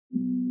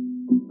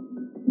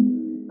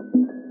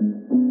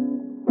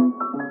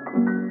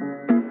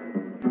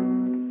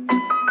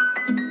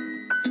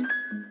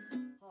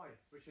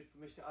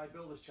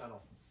Builder's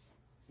channel.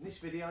 In this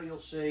video you'll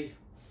see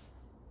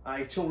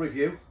a tool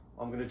review.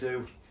 I'm going to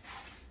do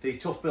the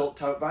tough-built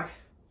tote bag,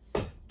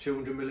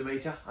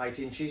 200mm, 8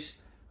 inches,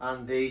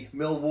 and the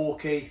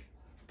Milwaukee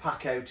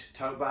pack-out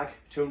tote bag,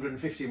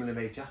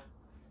 250mm,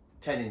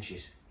 10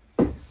 inches.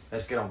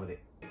 Let's get on with it.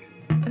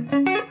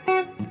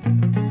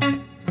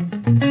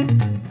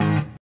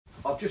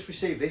 I've just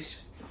received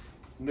this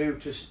new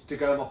to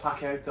go in my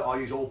pack-out that I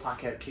use all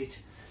pack-out kit.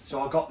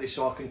 So I got this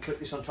so I can clip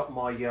this on top of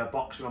my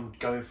box when I'm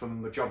going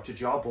from job to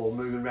job or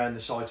moving around the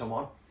site I'm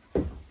on.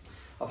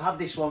 I've had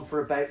this one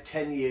for about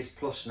 10 years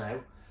plus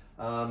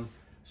now.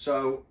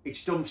 So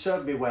it's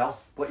served me well,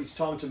 but it's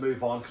time to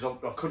move on because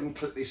I couldn't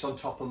clip this on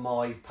top of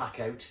my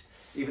pack-out,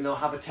 even though I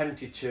have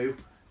attempted to,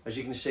 as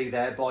you can see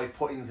there, by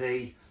putting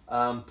the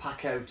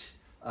pack-out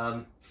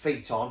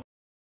feet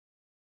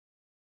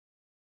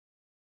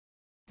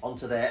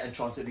onto there and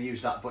trying to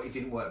use that, but it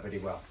didn't work very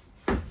well.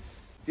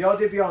 The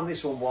idea behind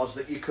this one was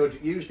that you could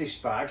use this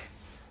bag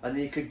and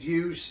you could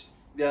use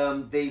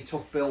the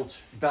tough-built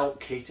belt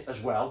kit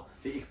as well,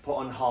 that you could put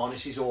on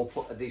harnesses or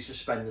put these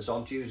suspenders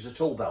on to use as a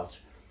tool belt.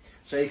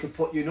 So you can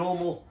put your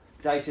normal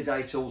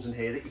day-to-day tools in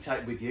here that you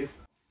take with you.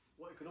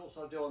 What you can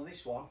also do on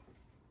this one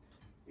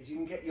is you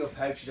can get your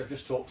pouches I've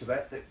just talked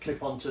about that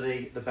clip onto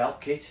the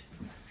belt kit,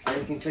 and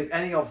you can clip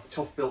any of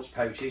tough-built's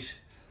pouches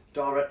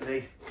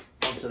directly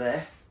onto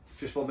there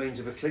just by means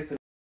of a clip.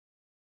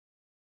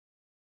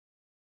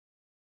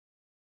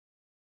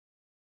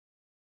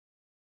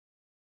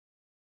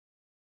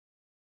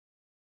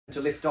 To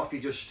lift off, you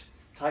just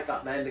take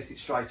that there and lift it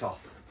straight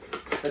off.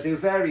 They do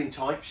varying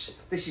types.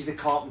 This is the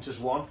carpenter's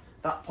one.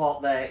 That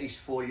part there is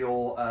for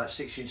your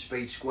 6-inch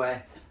speed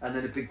square, and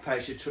then a big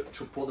pouch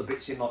to put the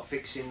bits in, like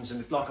fixings,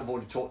 and like I've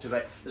already talked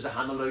about, there's a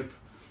hammer loop.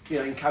 You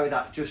know, you can carry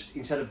that just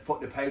instead of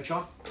putting the pouch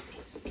on.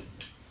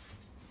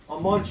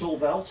 On my tool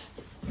belt,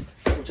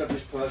 which I've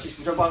just purchased,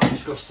 which I won't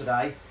discuss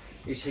today,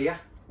 is here,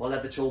 my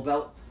leather tool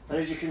belt. And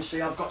as you can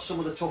see, I've got some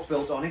of the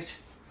tough-built on it.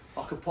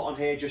 I could put on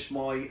here just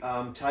my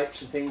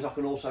tapes and things. I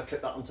can also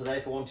clip that onto there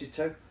if I wanted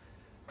to.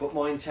 But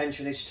my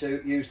intention is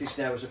to use this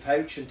now as a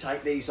pouch and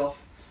take these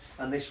off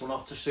and this one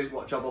off to suit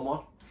what job I'm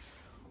on.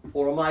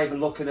 Or am I even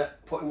looking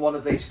at putting one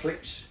of these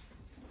clips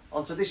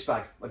onto this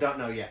bag? I don't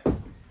know yet.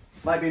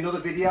 Maybe another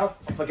video,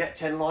 if I get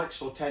 10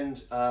 likes or 10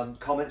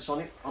 comments on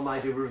it, I may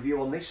do a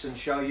review on this and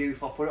show you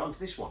if I put it onto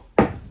this one.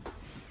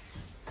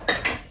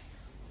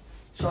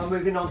 So I'm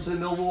moving on to the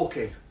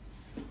Milwaukee.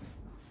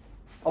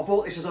 I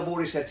bought this, as I've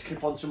already said, to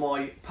clip onto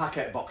my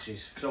pack-out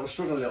boxes because I was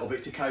struggling a little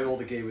bit to carry all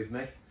the gear with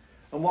me.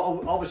 And what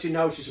obviously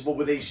noticeable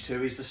with these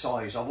two is the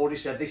size. I've already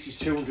said this is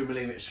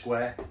 200mm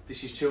square,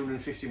 this is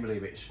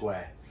 250mm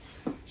square.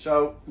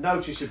 So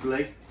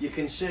noticeably, you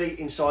can see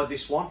inside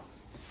this one,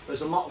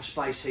 there's a lot of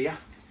space here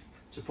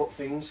to put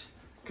things.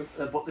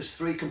 But there's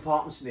 3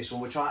 compartments in this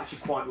one, which I actually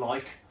quite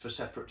like for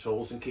separate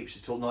tools and keeps the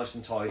tool nice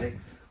and tidy.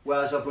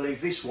 Whereas I believe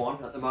this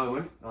one, at the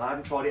moment, I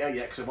haven't tried it out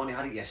yet because I've only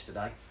had it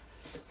yesterday,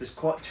 there's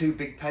quite 2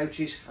 big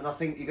pouches, and I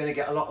think you're going to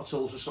get a lot of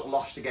tools that are sort of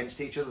loshed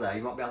against each other there.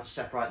 You won't be able to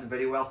separate them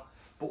very well,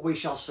 but we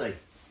shall see.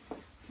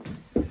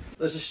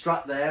 There's a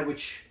strap there,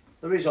 which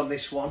there is on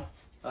this one,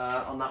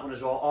 on that one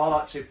as well. I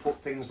like to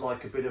put things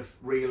like a bit of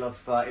reel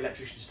of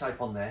electrician's tape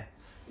on there,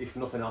 if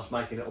nothing else,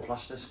 making little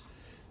plasters.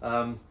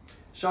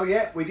 So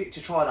yeah, we get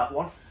to try that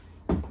one.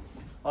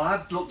 I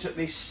have looked at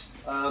this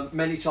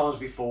many times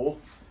before,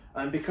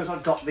 and because I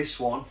got this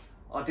one,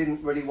 I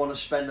didn't really want to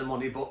spend the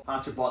money, but I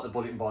had to bite the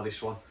bullet and buy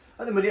this one.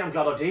 At the minute, I'm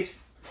glad I did.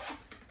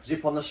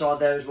 Zip on the side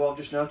there as well, I've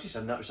just noticed.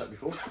 I've noticed that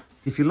before.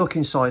 If you look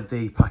inside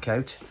the pack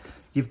out,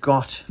 you've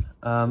got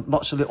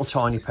lots of little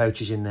tiny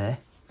pouches in there,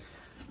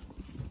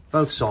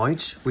 both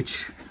sides,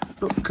 which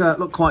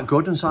look quite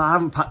good. And so I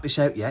haven't packed this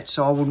out yet,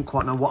 so I wouldn't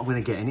quite know what I'm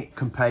going to get in it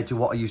compared to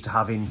what I used to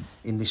have in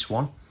this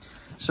one.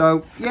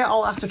 So yeah,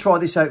 I'll have to try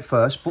this out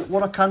first. But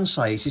what I can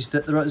say is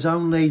that there is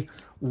only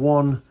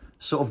one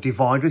sort of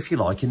divider, if you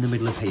like, in the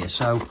middle of here.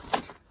 So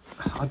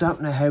I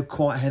don't know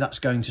quite how that's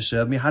going to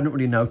serve me. I hadn't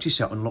really noticed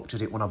it and looked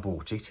at it when I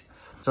bought it.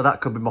 So that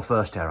could be my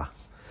first error.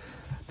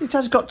 It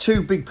has got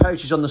 2 big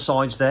pouches on the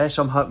sides there,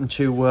 so I'm hoping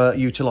to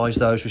utilise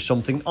those with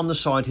something. On the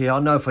side here, I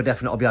know for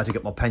definite I'll be able to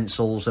get my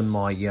pencils and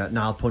my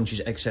nail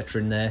punches,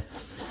 etc. in there.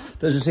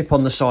 There's a zip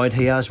on the side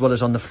here as well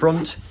as on the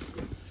front.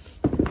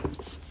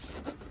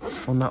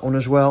 On that one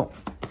as well.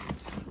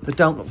 They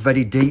don't look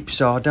very deep,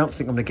 so I don't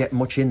think I'm going to get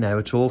much in there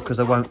at all because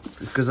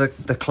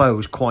they're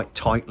closed quite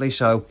tightly.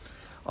 So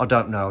I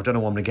don't know what I'm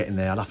going to get in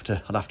there. I'll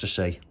have to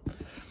see.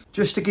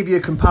 Just to give you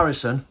a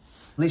comparison,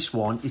 this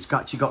one, it's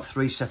actually got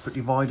 3 separate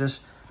dividers,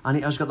 and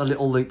it has got the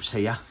little loops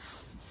here.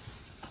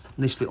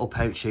 And this little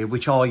pouch here,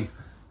 which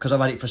because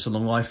I've had it for so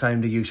long, I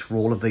found a use for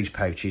all of these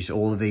pouches,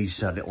 all of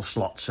these little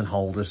slots and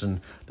holders,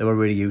 and they were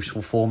really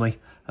useful for me.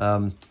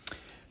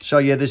 So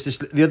yeah, there's this.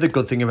 The other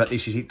good thing about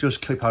this is it does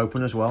clip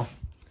open as well.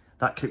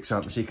 That clips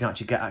open, so you can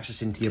actually get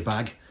access into your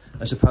bag,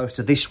 as opposed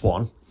to this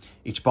one,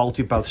 it's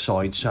bolted both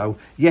sides. So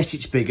yes,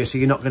 it's bigger, so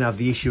you're not going to have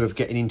the issue of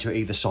getting into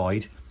either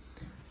side.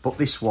 But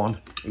this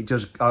one, it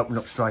does open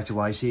up straight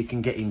away, so you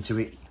can get into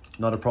it,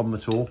 not a problem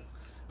at all.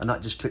 And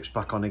that just clips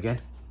back on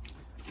again.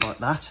 like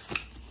that.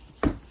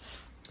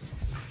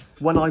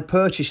 When I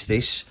purchased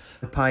this,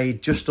 I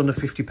paid just under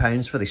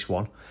 £50 for this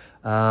one,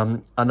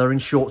 and they're in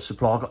short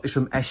supply. I got this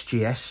from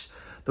SGS.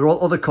 There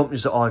are other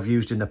companies that I've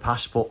used in the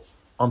past, but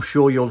I'm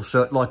sure you'll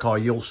search,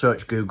 you'll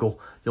search Google,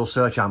 you'll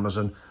search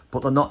Amazon,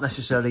 but they're not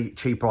necessarily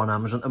cheaper on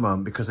Amazon at the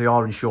moment because they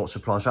are in short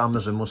supply. So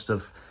Amazon must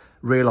have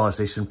realised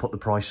this and put the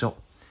price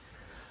up.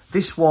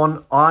 This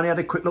one, I only had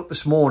a quick look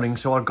this morning,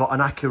 so I got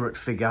an accurate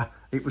figure.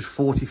 It was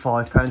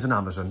 £45 on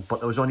Amazon, but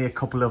there was only a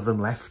couple of them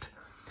left.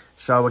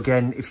 So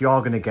again, if you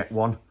are going to get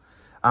one,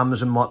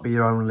 Amazon might be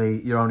your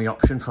only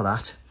option for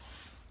that.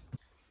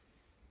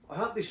 I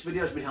hope this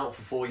video has been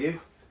helpful for you.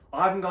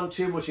 I haven't gone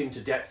too much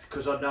into depth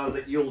because I know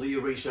that you'll do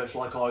your research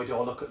like I do.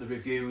 I look at the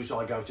reviews,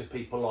 I go to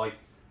people like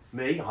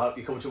me. I hope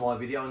you come to my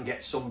video and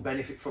get some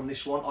benefit from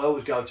this one. I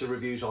always go to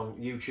reviews on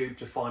YouTube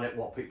to find out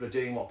what people are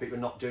doing, what people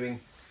are not doing.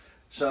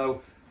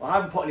 So I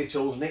haven't put any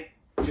tools in it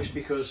just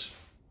because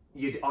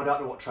I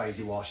don't know what trade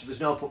you are, so there's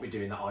no point me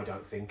doing that, I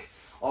don't think.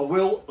 I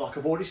will, like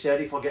I've already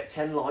said, if I get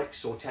 10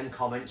 likes or 10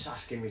 comments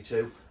asking me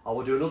to, I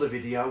will do another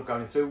video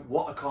going through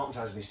what a carpenter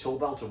has in his tool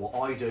belt, or what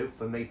I do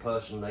for me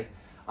personally,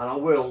 and I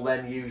will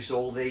then use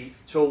all the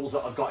tools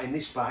that I've got in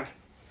this bag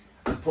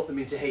and put them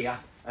into here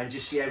and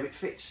just see how it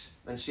fits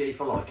and see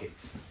if I like it.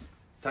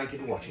 Thank you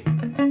for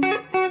watching.